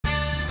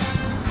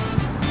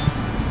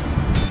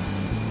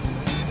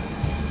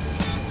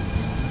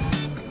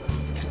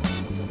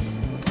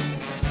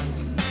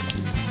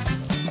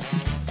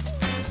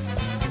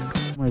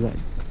Oh my god,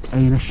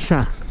 ayun na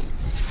siya,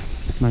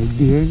 may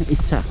deer na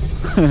isa.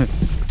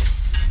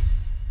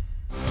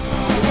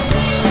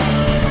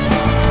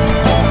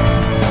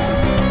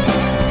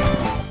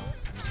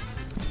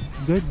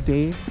 Good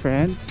day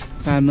friends,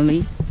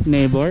 family,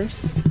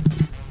 neighbors,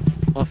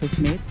 office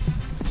mates.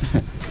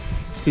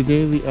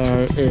 Today we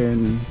are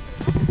in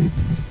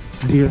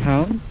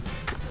Dyrehaven.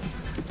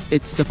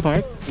 It's the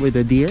park with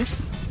the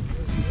deers.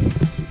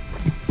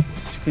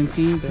 As you can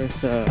see, there's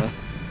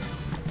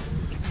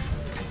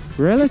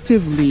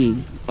relatively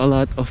a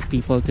lot of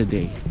people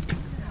today.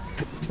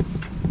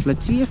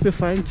 Let's see if we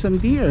find some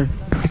deer.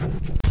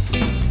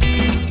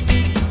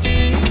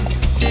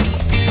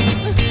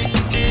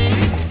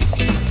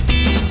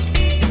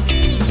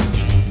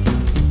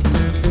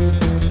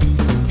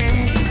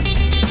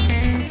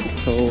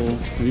 So,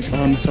 dito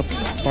kami sa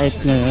park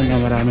ngayon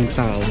na maraming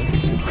tao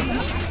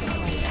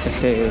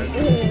kasi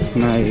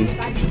may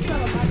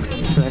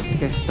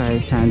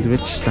fresh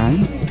sandwich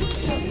time.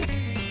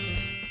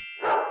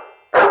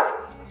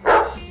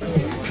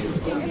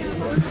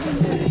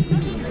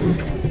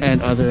 And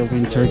other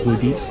winter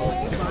goodies.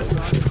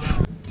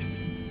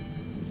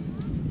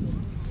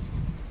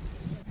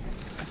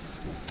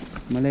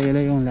 Malayo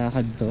yung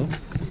lakad to.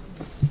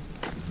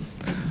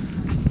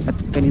 At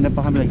kanina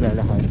pa kami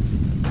naglalakad.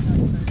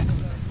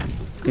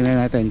 Tingnan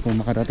natin kung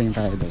makarating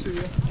tayo doon.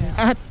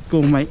 At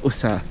kung may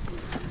usa.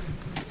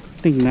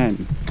 Tingnan.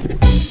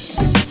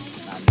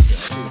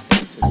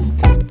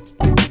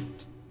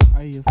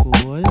 Are you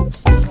full?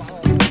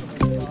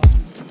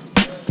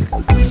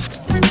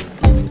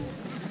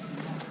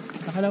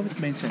 Nakalawit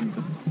ba yung sand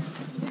ko?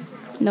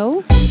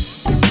 No.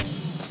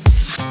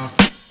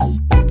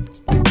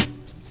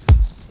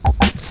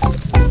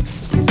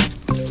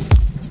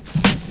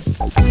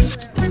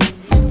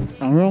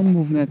 Ang wrong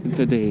move natin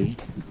today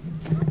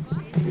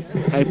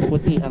ay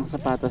puti ang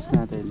sapatos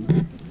natin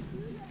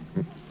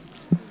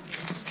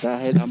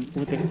dahil ang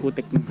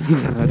putik-putik ng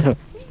lugar na to.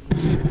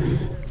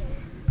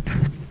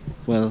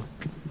 Well,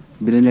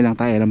 bilhin na lang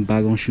tayo ng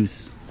bagong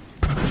shoes.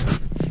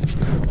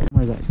 Oh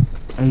my god,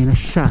 ayun na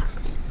siya,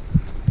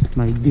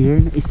 may deer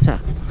na isa.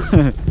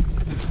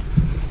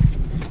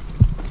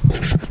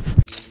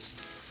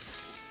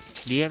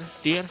 Deer,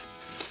 deer,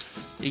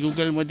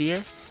 i-google mo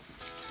deer.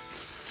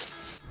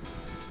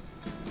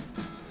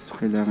 So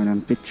kailangan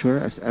ng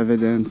picture as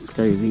evidence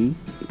kay Lee.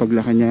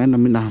 Paglaki niya,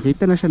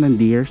 nakakita na siya ng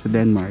deer sa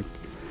Denmark.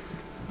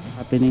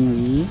 Happening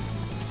Lee.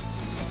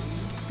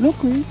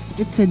 Look Lee,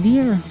 it's a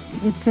deer,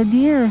 it's a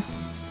deer.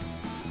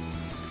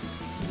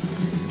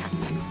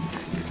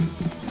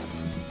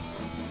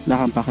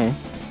 Lakang pake.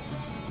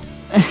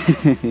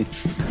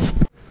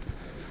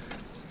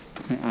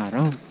 May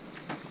araw.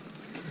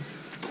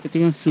 Ito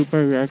yung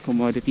super rare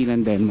commodity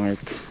ng Denmark.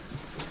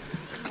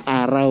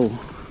 Araw.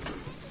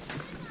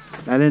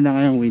 Lalo na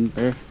ngayong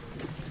winter.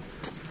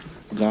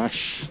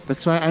 Gosh,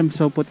 that's why I'm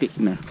so puti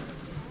na.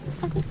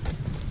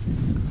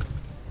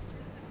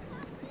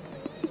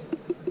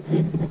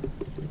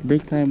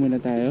 Break time muna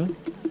tayo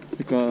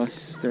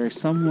because there's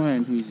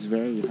someone who is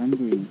very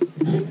hungry.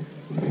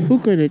 Who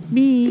could it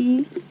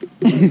be?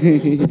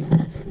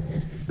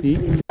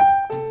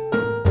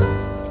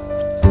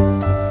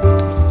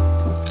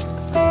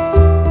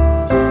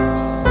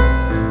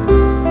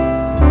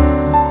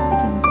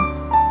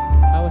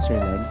 How was your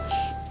lunch?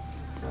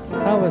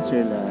 How was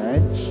your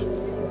lunch?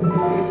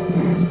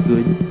 It's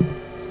good.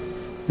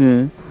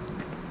 Yeah.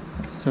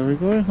 So we're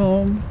going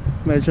home.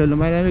 Medyo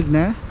lumalamig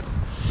na.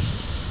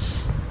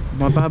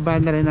 Mababa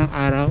na rin ang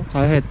araw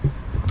kahit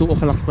 2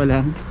 o'clock pa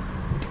lang.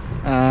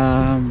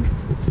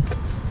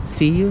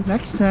 See you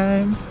next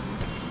time.